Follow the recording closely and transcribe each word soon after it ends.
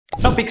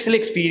Now, Pixel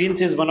Experience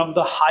is one of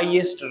the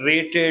highest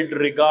rated,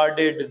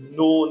 regarded,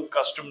 known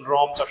custom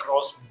ROMs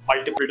across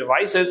multiple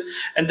devices,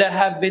 and there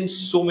have been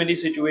so many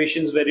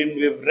situations wherein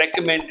we've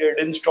recommended,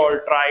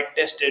 installed, tried,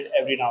 tested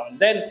every now and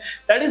then.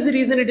 That is the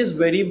reason it is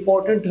very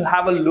important to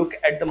have a look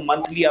at the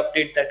monthly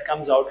update that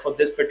comes out for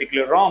this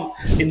particular ROM.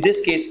 In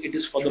this case, it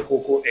is for the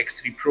Poco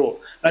X3 Pro.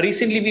 Now,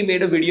 recently we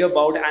made a video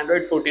about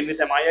Android 14 with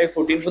MIui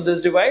 14 for this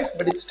device,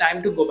 but it's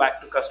time to go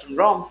back to custom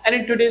ROMs. And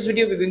in today's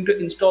video, we're going to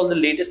install the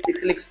latest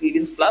Pixel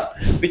Experience Plus,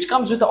 which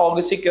comes with the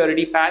August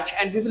security patch,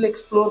 and we will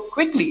explore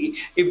quickly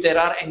if there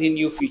are any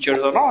new features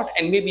or not,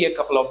 and maybe a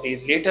couple of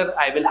days later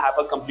I will have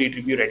a complete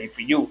review ready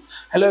for you.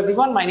 Hello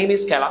everyone, my name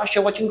is Kailash.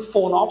 You're watching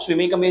PhoneOps. We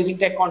make amazing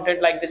tech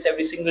content like this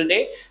every single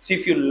day, so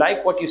if you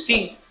like what you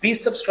see,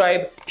 please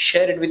subscribe,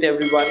 share it with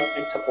everyone,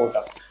 and support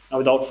us. Now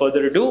without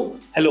further ado,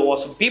 hello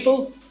awesome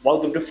people,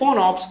 welcome to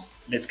PhoneOps.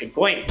 Let's get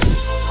going.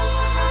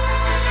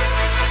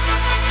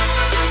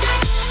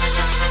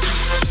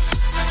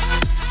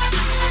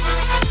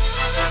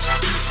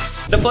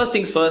 The first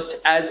things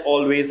first, as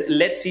always,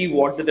 let's see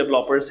what the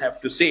developers have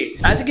to say.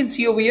 As you can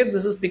see over here,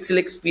 this is Pixel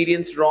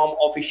Experience ROM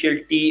official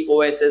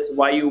TOSS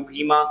YU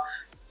Bhima.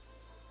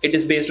 It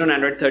is based on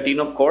Android 13,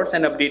 of course,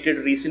 and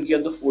updated recently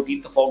on the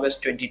 14th of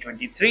August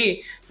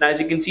 2023. Now, as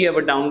you can see, I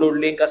have a download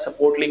link, a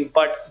support link,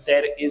 but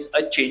there is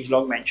a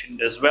changelog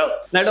mentioned as well.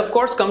 Now, it of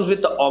course comes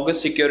with the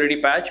August security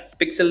patch,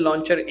 Pixel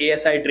Launcher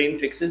ASI drain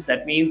fixes.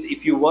 That means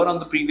if you were on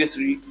the previous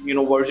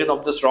version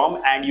of this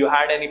ROM and you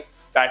had any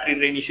battery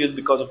drain issues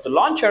because of the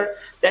launcher,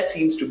 that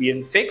seems to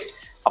be fixed.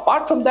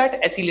 Apart from that,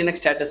 SE Linux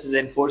status is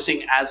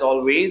enforcing as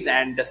always,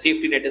 and the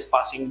safety net is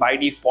passing by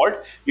default.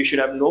 You should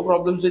have no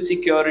problems with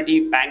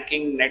security,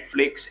 banking,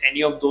 Netflix,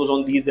 any of those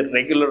on these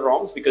regular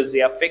ROMs because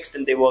they are fixed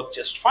and they work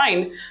just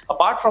fine.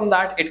 Apart from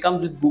that, it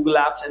comes with Google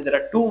Apps, and there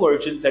are two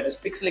versions, that is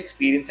Pixel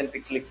Experience and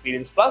Pixel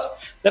Experience Plus.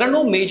 There are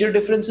no major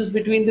differences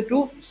between the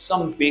two.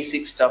 Some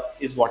basic stuff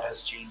is what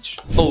has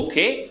changed.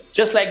 Okay,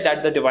 just like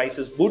that, the device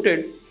is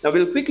booted. Now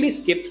we'll quickly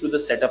skip through the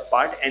setup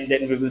part and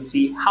then we will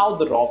see how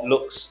the ROM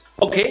looks.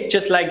 Okay,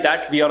 just like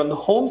that, we are on the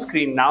home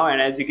screen now,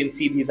 and as you can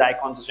see, these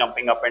icons are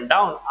jumping up and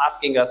down,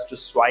 asking us to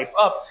swipe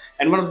up.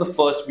 And one of the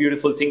first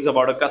beautiful things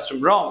about a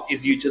custom ROM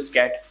is you just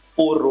get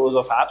 4 rows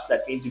of apps.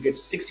 That means you get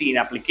 16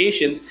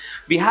 applications.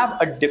 We have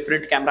a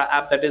different camera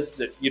app that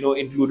is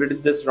included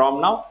in this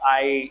ROM now.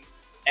 I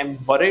am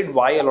worried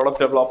why a lot of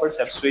developers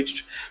have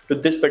switched to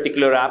this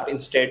particular app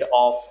instead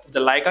of the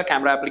Leica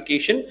camera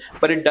application,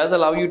 but it does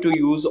allow you to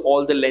use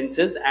all the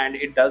lenses and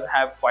it does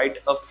have quite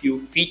a few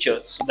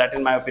features, so that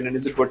in my opinion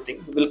is a good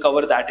thing. We will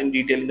cover that in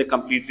detail in the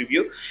complete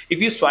review.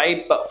 If you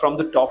swipe from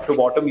the top to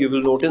bottom, you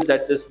will notice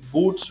that this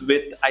boots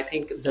with, I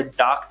think, the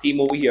dark theme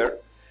over here.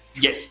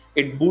 Yes,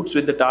 it boots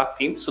with the dark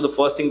theme. So the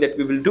first thing that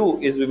we will do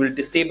is we will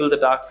disable the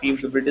dark theme,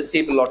 we will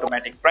disable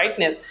automatic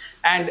brightness,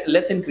 and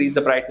let's increase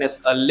the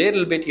brightness a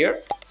little bit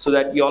here so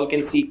that you all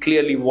can see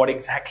clearly what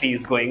exactly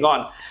is going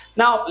on.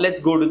 Now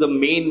let's go to the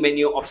main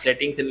menu of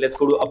settings and let's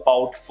go to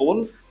About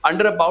Phone.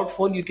 Under About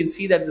Phone, you can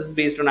see that this is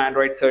based on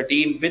Android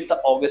 13 with the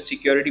August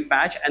security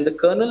patch, and the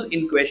kernel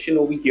in question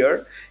over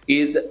here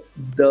is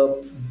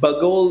the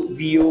Buggle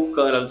VO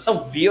kernel.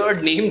 Some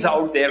weird names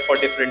out there for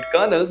different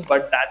kernels,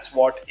 but that's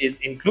what is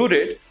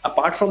included.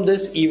 Apart from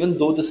this, even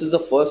though this is the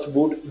first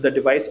boot, the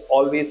device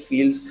always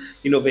feels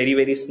very,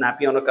 very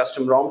snappy on a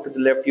custom ROM. To the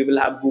left, you will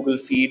have Google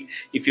Feed.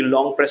 If you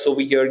long press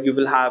over here, you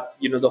will have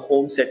the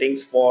home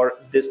settings for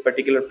this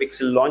particular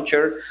Pixel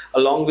launcher.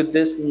 Along with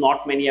this,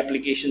 not many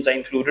applications are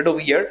included over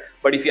here.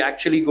 But if you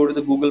actually go to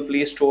the Google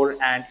Play Store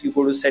and you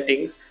go to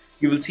settings,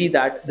 you will see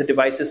that the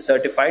device is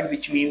certified,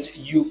 which means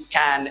you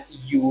can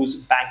use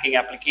banking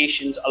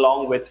applications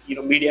along with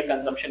media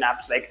consumption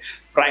apps like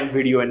Prime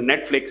Video and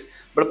Netflix.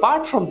 But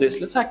apart from this,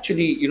 let's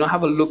actually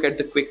have a look at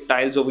the quick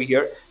tiles over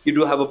here. You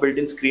do have a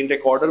built-in screen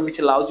recorder which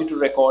allows you to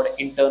record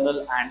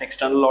internal and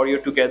external audio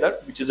together,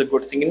 which is a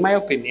good thing in my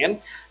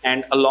opinion.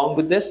 And along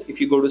with this, if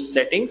you go to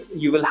settings,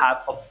 you will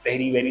have a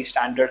very, very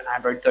standard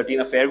Android 13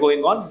 affair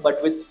going on,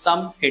 but with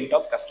some hint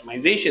of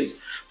customizations.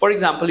 For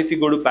example, if you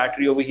go to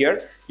battery over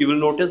here, you will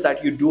notice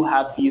that you do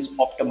have these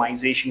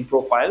optimization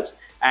profiles.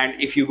 And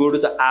if you go to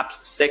the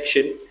apps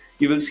section,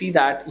 you will see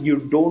that you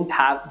don't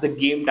have the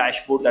game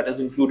dashboard that is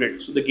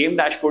included. So the game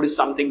dashboard is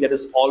something that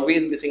is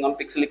always missing on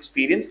Pixel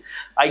Experience.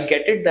 I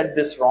get it that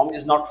this ROM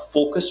is not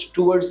focused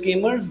towards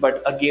gamers,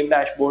 but a game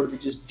dashboard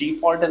which is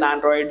default in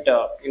Android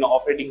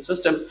operating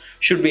system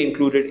should be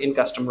included in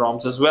custom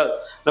ROMs as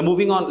well. Now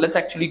moving on, let's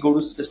actually go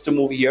to system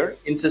over here.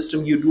 In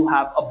system, you do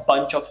have a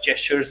bunch of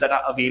gestures that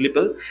are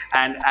available,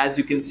 and as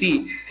you can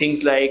see,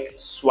 things like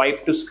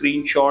swipe to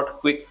screenshot,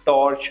 quick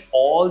torch,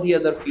 all the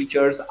other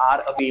features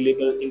are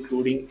available,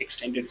 including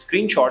extended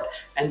screenshot,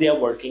 and they are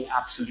working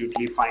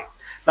absolutely fine.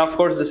 Now, of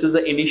course, this is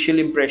the initial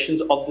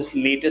impressions of this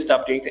latest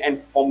update, and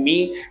for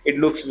me, it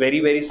looks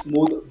very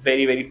smooth,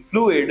 very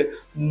fluid,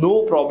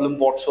 no problem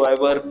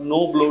whatsoever,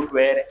 no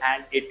bloatware,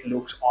 and it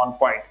looks on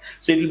point.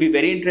 So it will be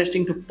very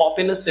interesting to pop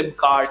in a SIM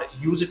card,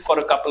 use it for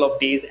a couple of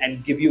days,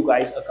 and give you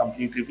guys a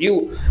complete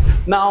review.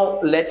 Now,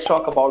 let's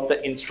talk about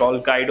the install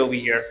guide over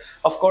here.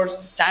 Of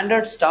course,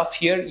 standard stuff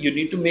here. You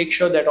need to make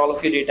sure that all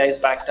of your data is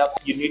backed up.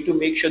 You need to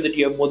make sure that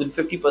you have more than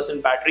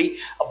 50% battery.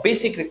 A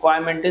basic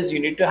requirement is you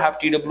need to have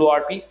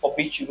TWRP, for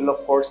which you will of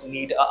course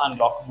need an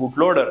unlock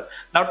bootloader.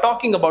 Now,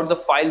 talking about the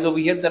files over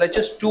here, there are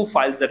just two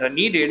files that are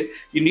needed.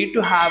 You need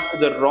to have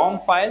the ROM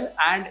file,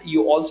 and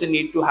you also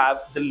need to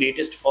have the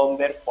latest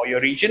firmware for your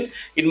region.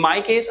 In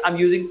my case, I'm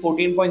using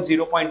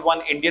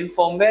 14.0.1 Indian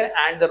firmware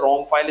and the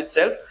ROM file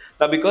itself.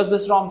 Now, because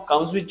this ROM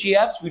comes with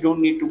GApps, we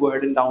don't need to go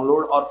ahead and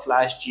download or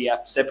flash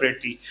GApps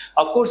separately.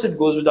 Of course, it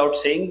goes without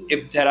saying,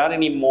 if there are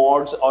any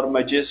mods or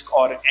Magisk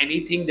or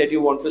anything that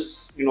you want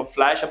to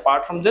flash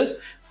apart from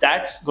this,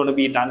 that's going to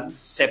be done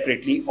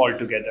separately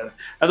altogether.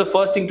 Now, the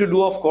first thing to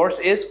do, of course,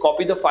 is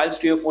copy the files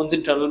to your phone's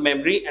internal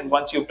memory, and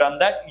once you've done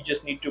that, you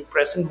just need to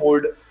press and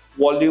hold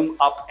volume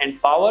up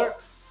and power.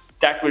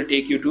 That will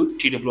take you to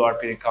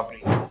TWRP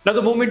recovery. Now,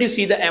 the moment you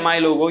see the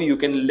MI logo, you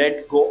can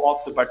let go of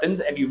the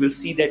buttons and you will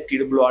see that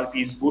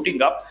TWRP is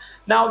booting up.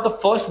 Now, the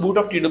first boot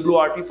of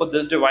TWRP for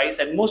this device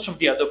and most of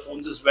the other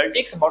phones as well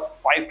takes about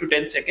 5 to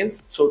 10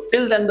 seconds. So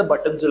till then, the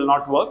buttons will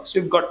not work. So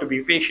you've got to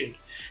be patient.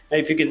 Now,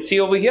 if you can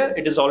see over here,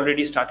 it has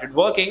already started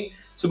working.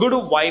 So go to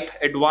wipe,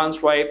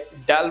 advanced wipe,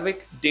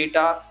 Dalvik,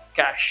 data,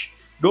 cache.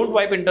 Don't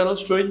wipe internal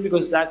storage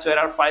because that's where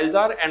our files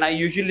are. And I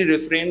usually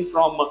refrain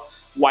from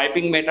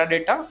wiping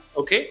metadata.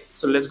 Okay,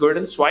 so let's go ahead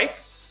and swipe.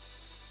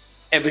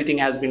 Everything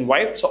has been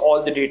wiped, so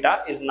all the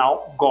data is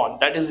now gone.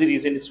 That is the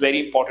reason it's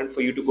very important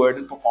for you to go ahead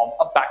and perform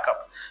a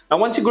backup. Now,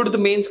 once you go to the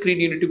main screen,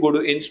 you need to go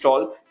to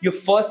install. You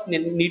first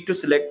need to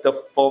select the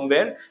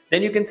firmware,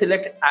 then you can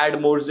select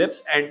add more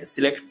zips and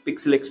select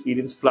Pixel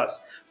Experience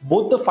Plus.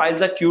 Both the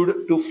files are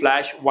queued to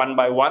flash one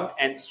by one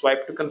and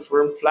swipe to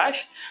confirm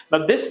flash.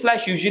 Now, this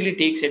flash usually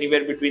takes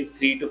anywhere between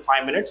 3 to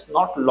 5 minutes,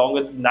 not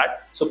longer than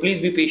that. So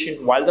please be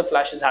patient while the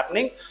flash is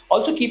happening.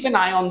 Also keep an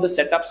eye on the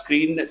setup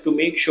screen to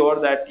make sure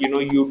that you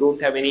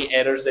don't have any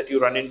errors that you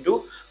run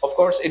into. Of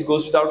course, it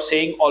goes without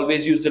saying,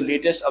 always use the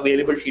latest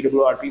available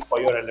TWRP for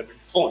your relevant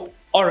phone.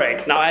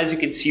 Alright, now as you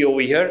can see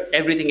over here,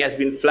 everything has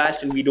been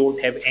flashed and we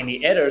don't have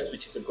any errors,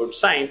 which is a good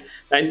sign.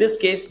 Now, in this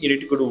case, you need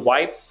to go to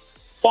wipe,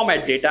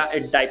 format data,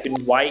 and type in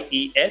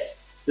YES.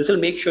 This will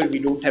make sure we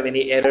don't have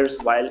any errors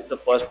while the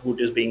first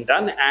boot is being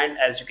done, and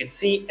as you can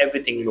see,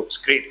 everything looks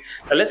great.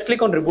 Now let's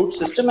click on reboot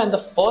system, and the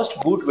first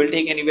boot will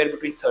take anywhere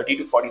between 30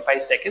 to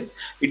 45 seconds.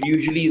 It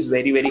usually is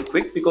very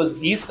quick because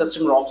these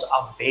custom ROMs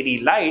are very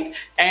light,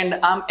 and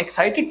I'm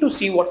excited to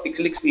see what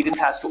Pixel Experience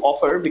has to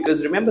offer,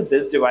 because remember,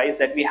 this device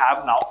that we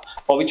have now,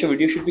 for which a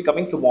video should be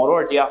coming tomorrow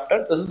or day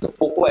after, this is the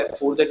Poco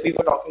F4 that we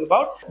were talking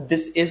about.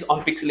 This is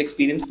on Pixel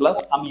Experience Plus.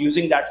 I'm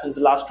using that since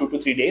the last 2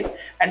 to 3 days,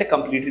 and a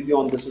complete review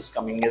on this is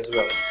coming as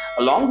well.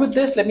 Along with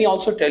this, let me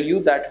also tell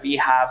you that we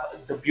have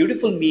the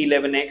beautiful Mi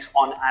 11X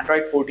on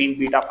Android 14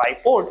 Beta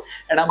 5 port,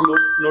 and I've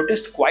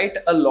noticed quite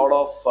a lot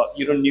of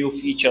new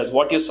features.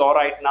 What you saw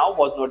right now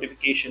was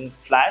notification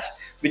flash,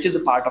 which is a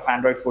part of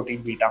Android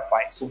 14 Beta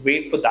 5. So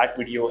wait for that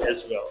video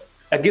as well.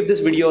 Now give this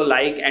video a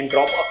like and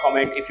drop a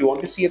comment if you want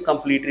to see a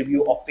complete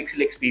review of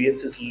Pixel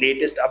Experience's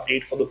latest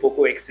update for the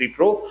Poco X3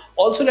 Pro.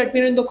 Also, let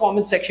me know in the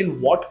comment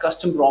section what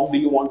custom ROM do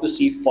you want to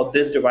see for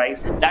this device.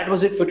 That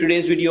was it for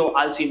today's video.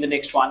 I'll see you in the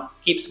next one.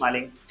 Keep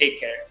smiling. Take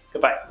care.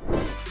 Goodbye.